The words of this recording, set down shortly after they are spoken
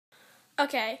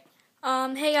Okay.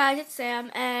 Hey guys, it's Sam,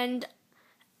 and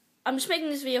I'm just making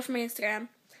this video for my Instagram.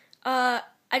 I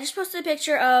just posted a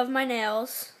picture of my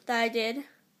nails that I did.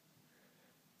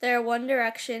 They're One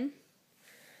Direction.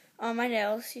 My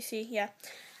nails, you see, yeah.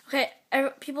 Okay,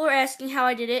 people are asking how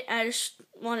I did it, and I just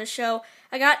want to show.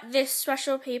 I got this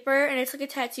special paper, and it's like a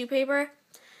tattoo paper,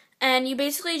 and you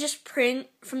basically just print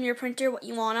from your printer what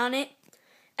you want on it,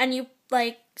 and you,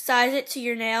 size it to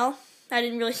your nail. I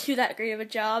didn't really do that great of a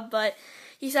job, but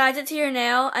you size it to your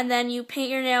nail, and then you paint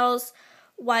your nails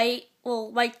white.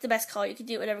 Well, white's the best color. You can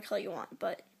do whatever color you want,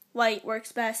 but white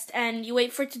works best. And you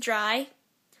wait for it to dry,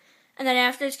 and then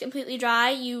after it's completely dry,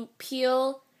 you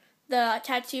peel the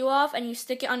tattoo off, and you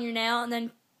stick it on your nail, and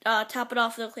then top it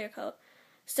off with a clear coat.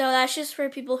 So that's just for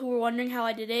people who were wondering how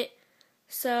I did it.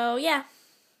 So, yeah.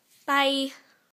 Bye.